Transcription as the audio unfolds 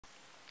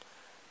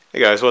Hey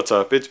guys, what's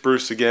up? It's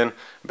Bruce again.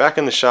 Back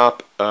in the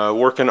shop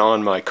working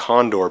on my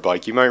Condor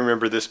bike. You might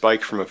remember this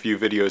bike from a few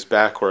videos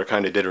back where I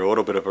kind of did a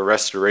little bit of a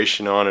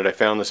restoration on it. I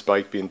found this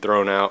bike being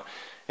thrown out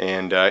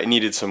and it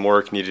needed some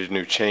work, needed a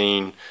new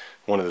chain.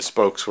 One of the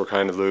spokes were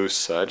kind of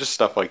loose, just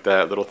stuff like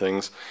that, little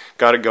things.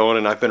 Got it going,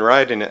 and I've been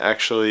riding it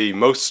actually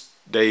most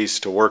days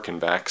to work and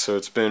back, so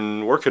it's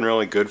been working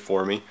really good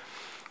for me.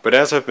 But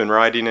as I've been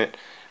riding it,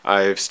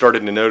 I've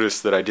started to notice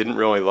that I didn't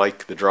really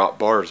like the drop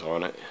bars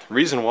on it. The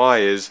reason why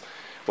is,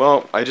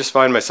 well, I just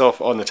find myself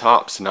on the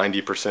tops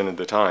 90% of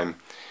the time.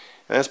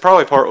 And that's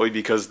probably partly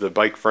because the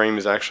bike frame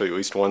is actually at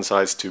least one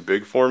size too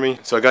big for me.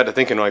 So I got to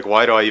thinking, like,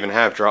 why do I even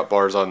have drop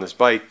bars on this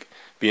bike,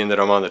 being that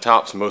I'm on the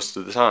tops most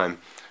of the time?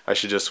 I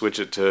should just switch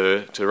it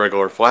to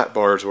regular flat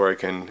bars where I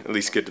can at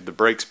least get to the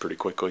brakes pretty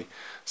quickly.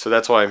 So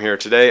that's why I'm here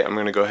today. I'm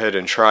going to go ahead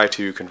and try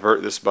to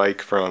convert this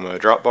bike from a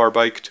drop bar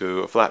bike to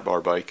a flat bar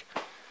bike.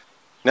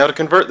 Now, to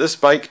convert this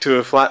bike to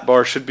a flat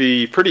bar should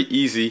be pretty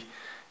easy.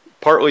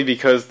 Partly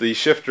because the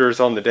shifter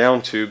is on the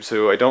down tube,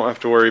 so I don't have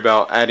to worry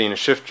about adding a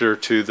shifter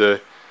to the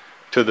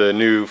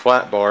new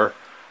flat bar.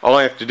 All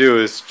I have to do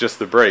is just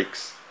the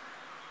brakes.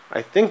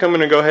 I think I'm going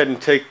to go ahead and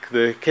take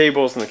the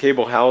cables and the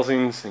cable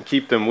housings and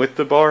keep them with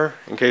the bar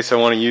in case I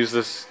want to use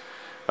this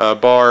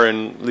bar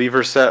and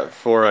lever set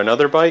for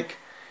another bike.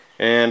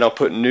 And I'll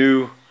put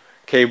new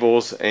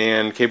cables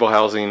and cable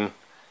housing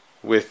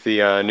with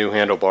the new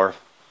handlebar.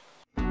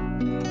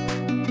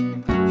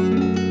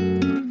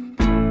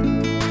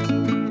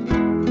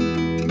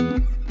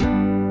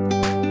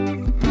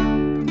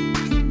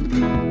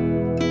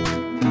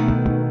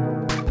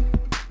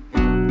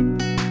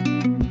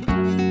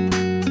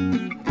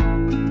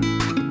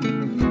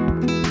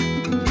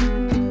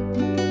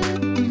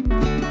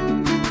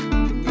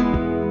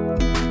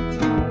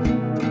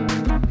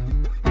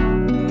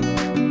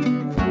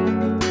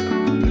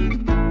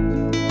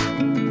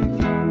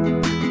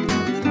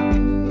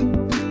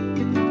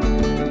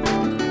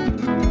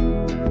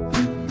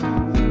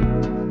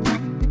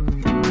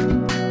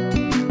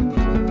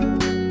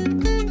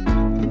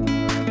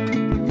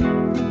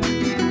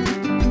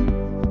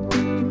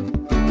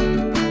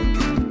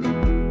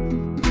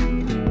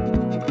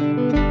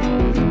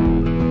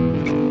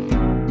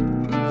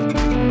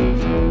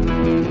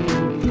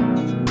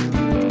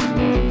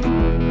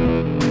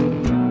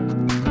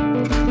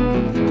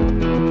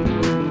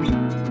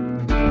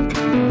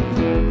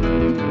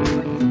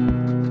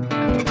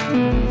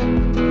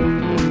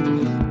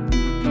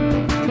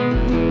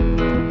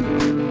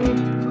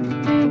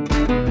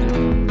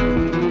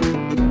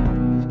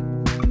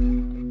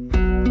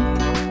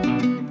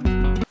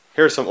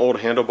 Here are some old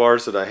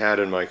handlebars that I had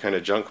in my kind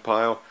of junk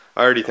pile.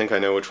 I already think I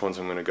know which ones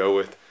I'm going to go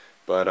with,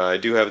 but I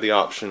do have the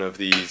option of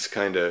these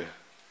kind of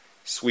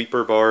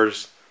sweeper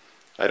bars.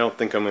 I don't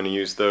think I'm going to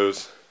use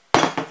those.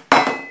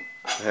 I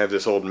have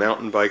this old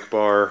mountain bike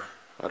bar.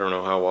 I don't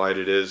know how wide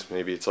it is.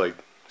 Maybe it's like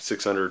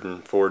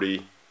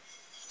 640,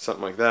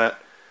 something like that.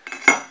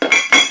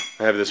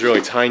 I have this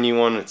really tiny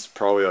one. It's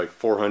probably like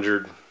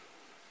 400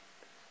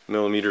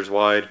 millimeters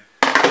wide.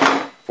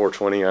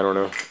 420, I don't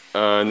know.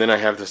 And then I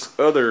have this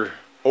other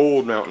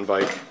old mountain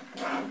bike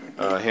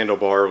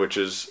handlebar, which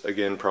is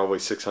again probably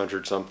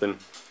 600 something,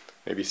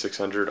 maybe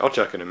 600. I'll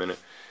check in a minute.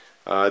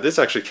 This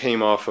actually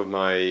came off of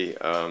my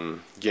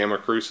Gamma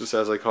Crucis,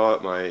 as I call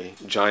it, my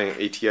giant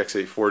ATX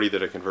 840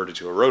 that I converted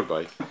to a road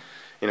bike.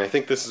 And I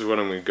think this is what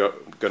I'm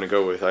going to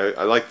go with.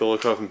 I like the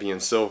look of them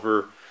being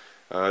silver.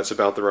 It's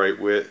about the right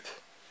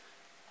width,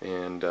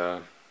 and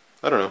I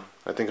don't know.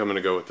 I think I'm going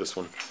to go with this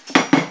one.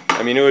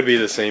 I mean, it would be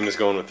the same as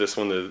going with this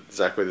one,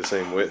 exactly the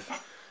same width.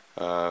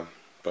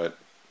 But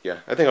yeah,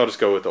 I think I'll just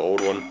go with the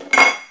old one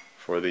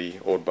for the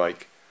old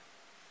bike.